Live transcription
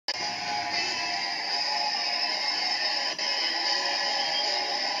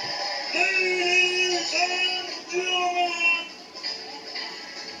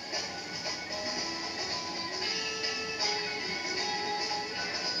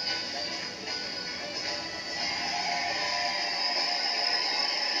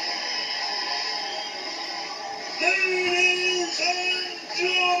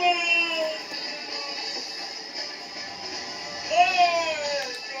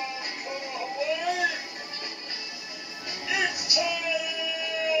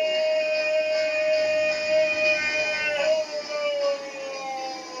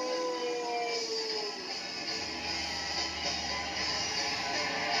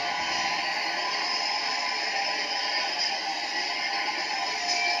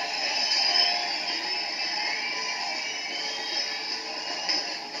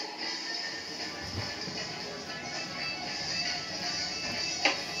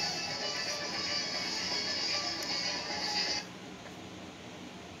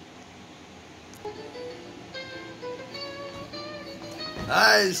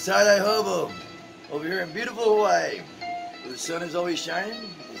Hi, it's Tie-Dye Hobo over here in beautiful Hawaii, where the sun is always shining.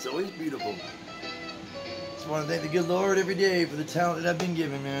 It's always beautiful. Just want to thank the good Lord every day for the talent that I've been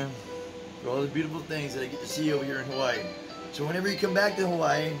given, man. For all the beautiful things that I get to see over here in Hawaii. So whenever you come back to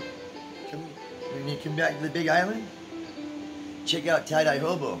Hawaii, when you come back to the Big Island, check out Tie-Dye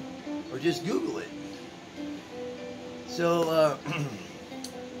Hobo, or just Google it. So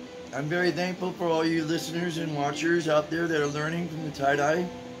I'm very thankful for all you listeners and watchers out there that are learning from the tie-dye.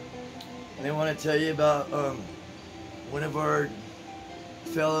 And I want to tell you about one of our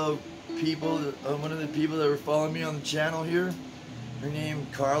fellow people, one of the people that were following me on the channel here. Her name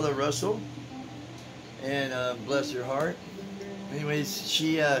Carla Russell, and bless her heart. Anyways,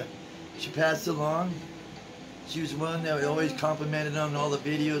 she passed along. She was one that always complimented on all the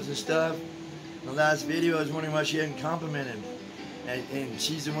videos and stuff. In the last video, I was wondering why she hadn't complimented. And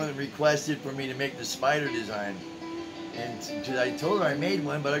she's the one that requested for me to make the spider design. And because I told her I made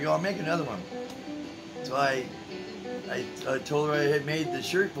one, but I go, I'll make another one. So I told her I had made the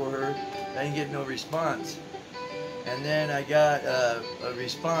shirt for her. I didn't get no response. And then I got a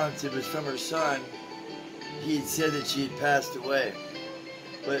response. It was from her son. He had said that she had passed away.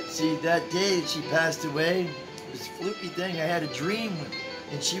 But see, that day that she passed away, this fluky thing, I had a dream,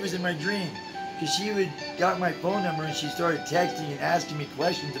 and she was in my dream. Because she got my phone number and she started texting and asking me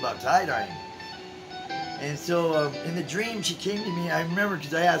questions about tie-dyeing. And so in the dream she came to me, I remember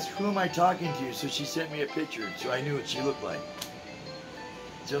because I asked, who am I talking to? So she sent me a picture so I knew what she looked like.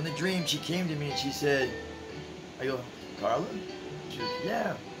 So in the dream she came to me and she said, I go, Carla? She goes,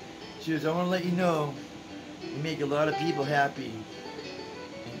 yeah. She goes, I want to let you know you make a lot of people happy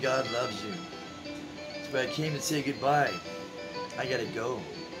and God loves you. So I came to say goodbye. I gotta go.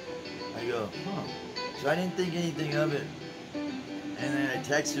 I go, huh. So I didn't think anything of it. And then I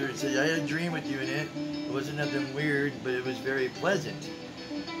texted her and said, I had a dream with you in it. It wasn't nothing weird, but it was very pleasant.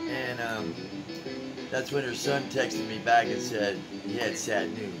 And that's when her son texted me back and said he had sad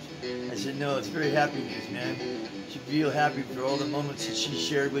news. I said, no, it's very happy news, man. You should feel happy for all the moments that she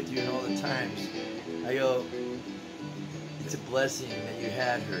shared with you and all the times. I go, it's a blessing that you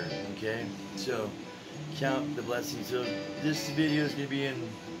had her, okay? So count the blessings. So this video is going to be in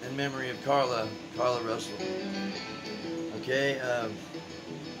memory of Carla Russell. Okay,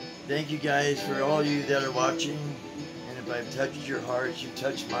 thank you guys for all you that are watching, and if I've touched your hearts, you've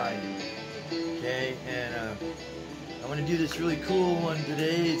touched mine. Okay, and I want to do this really cool one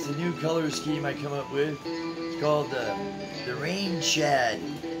today. It's a new color scheme I come up with. It's called the RAINSHAD.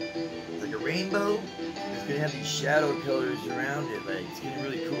 It's like a rainbow. It's gonna have these shadow colors around it. Like, it's gonna be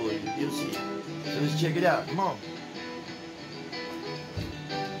really cool. You'll see. So let's check it out. Come on.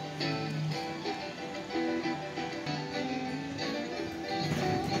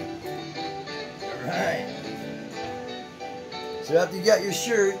 Alright. So after you got your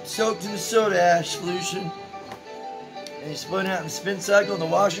shirt soaked in the soda ash solution and you spun out in the spin cycle in the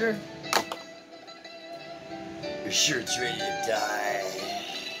washer, your shirt's ready to dye.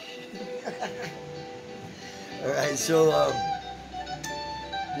 Alright, so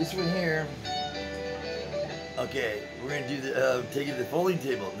this one here, okay, we're going to do the, take it to the folding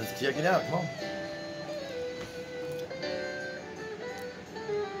table. Let's check it out, come on.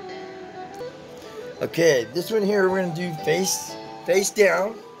 Okay, this one here we're going to do face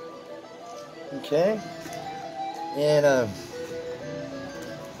down, okay, and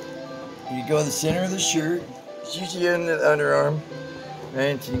you go in the center of the shirt. It's usually in the underarm,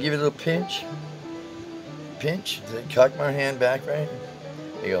 right? So you give it a little pinch, then cock my hand back, right?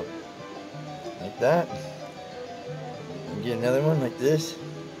 There you go, like that. And get another one like this.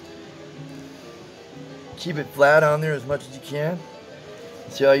 Keep it flat on there as much as you can.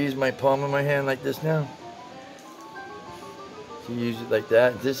 See how I use my palm of my hand like this now? So you use it like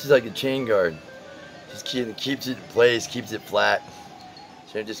that. This is like a chain guard. Just keeps it in place, keeps it flat.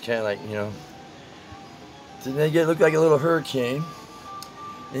 So it just kind of like, you know. So then you look like a little hurricane.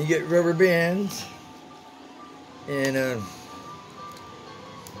 Then you get rubber bands. And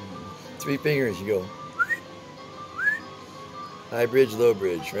 3 fingers, you go. High bridge, low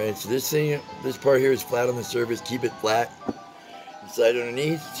bridge, right? So this part here is flat on the surface. Keep it flat. Slide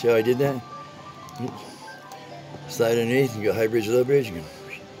underneath. See how I did that? Slide underneath. You go high bridge, low bridge. You go.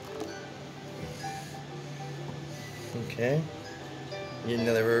 Okay. Get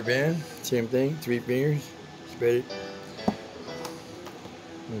another rubber band. Same thing. 3 fingers. Spread it.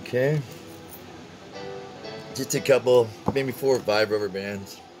 Okay. Just a couple, maybe 4 or 5 rubber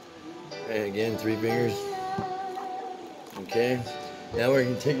bands. And again, 3 fingers. Okay. Now we're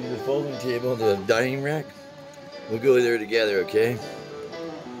going to take it to the folding table, the dining rack. We'll go there together, okay?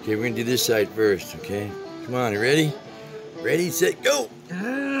 Okay, we're gonna do this side first, okay? Come on, you ready? Ready, set, go!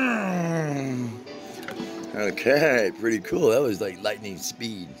 Okay, pretty cool. That was like lightning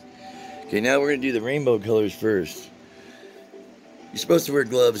speed. Okay, now we're gonna do the rainbow colors first. You're supposed to wear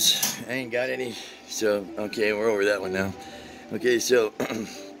gloves. I ain't got any, so okay, we're over that one now. Okay, so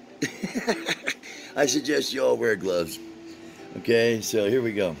I suggest you all wear gloves. Okay, so here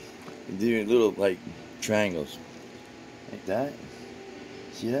we go. Do little like triangles, like that.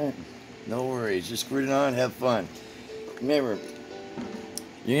 See that? No worries. Just squirt it on, have fun. Remember,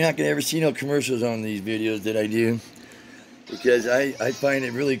 you're not gonna ever see no commercials on these videos that I do, because I find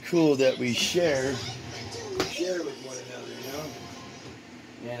it really cool that we share with one another,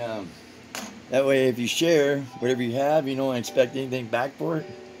 you know. And that way, if you share whatever you have, you don't expect anything back for it.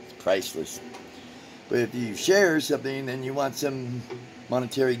 It's priceless. But if you share something, then you want some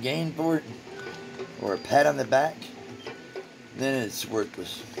monetary gain for it, or a pat on the back, then it's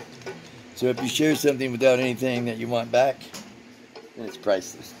worthless. So if you share something without anything that you want back, then it's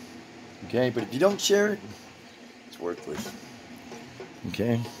priceless. Okay, but if you don't share it, it's worthless.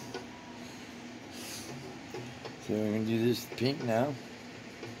 Okay. So we're going to do this pink now.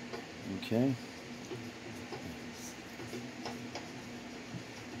 Okay.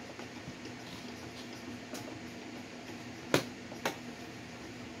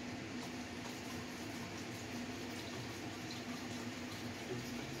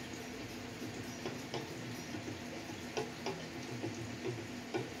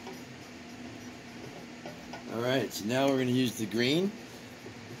 Alright, so now we're going to use the green.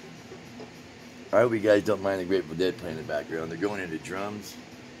 I hope you guys don't mind the Grateful Dead playing in the background. They're going into drums.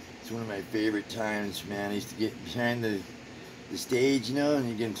 It's one of my favorite times, man. I used to get behind the stage, you know, and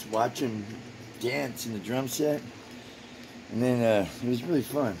you can watch them dance in the drum set. And then it was really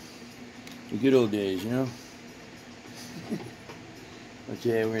fun. The good old days, you know.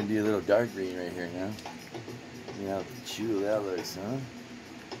 Okay, we're going to do a little dark green right here now. See how cool that looks, huh?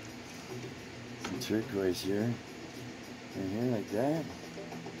 Some turquoise here. And here like that.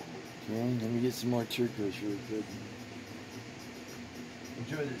 Okay, let me get some more turquoise really quick.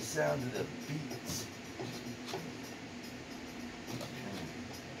 Enjoy the sound of the beats.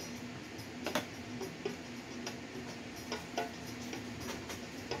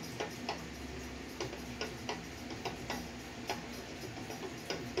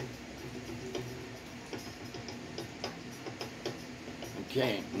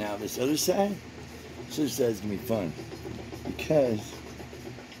 Okay, now this other side is gonna be fun, because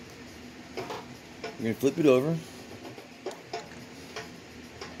we're gonna flip it over.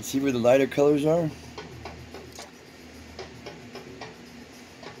 See where the lighter colors are?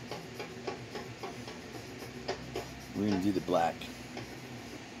 We're gonna do the black.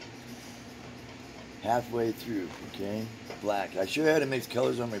 Halfway through, okay? Black. I sure had to mix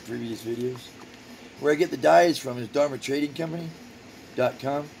colors on my previous videos. Where I get the dyes from is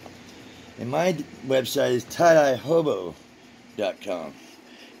dharmatradingcompany.com. And my website is tiedyehobo.com.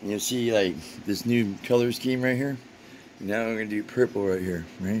 And you'll see like this new color scheme right here. Now we're going to do purple right here,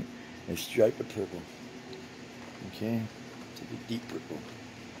 right? A stripe of purple. Okay? Take a deep purple.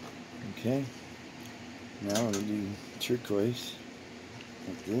 Okay? Now we're going to do turquoise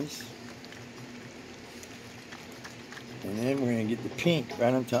like this. And then we're going to get the pink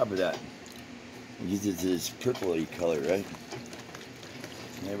right on top of that. It gives it this purpley color, right?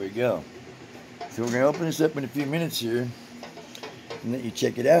 There we go. So we're going to open this up in a few minutes here and let you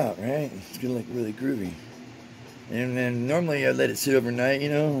check it out, right? It's going to look really groovy. And then normally I let it sit overnight, you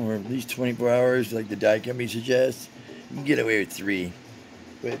know, or at least 24 hours like the dye company suggests. You can get away with 3.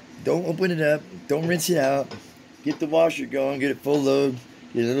 But don't open it up. Don't rinse it out. Get the washer going. Get it full load.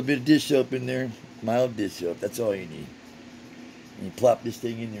 Get a little bit of dish soap in there. Mild dish soap. That's all you need. And you plop this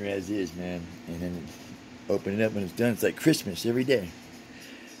thing in there as is, man. And then open it up when it's done. It's like Christmas every day.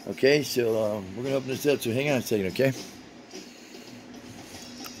 Okay, so we're going to open this up. So hang on a second, okay?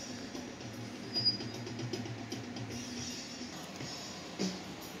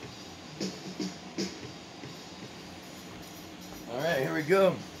 Alright, here we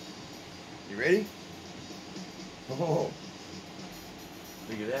go. You ready? Oh,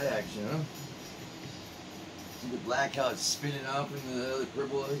 look at that action, huh? See the black, how it's spinning off into the other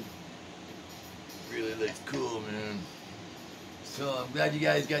purple. Really looks cool, man. So I'm glad you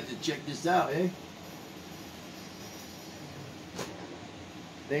guys got to check this out, eh?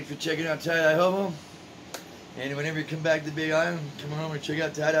 Thanks for checking out Tiedye Hobo. And whenever you come back to Big Island, come home and check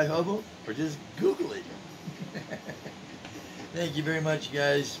out Tiedye Hobo, or just Google it. Thank you very much,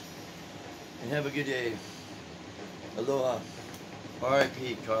 guys, and have a good day. Aloha.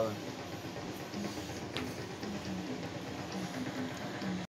 R.I.P. Carla.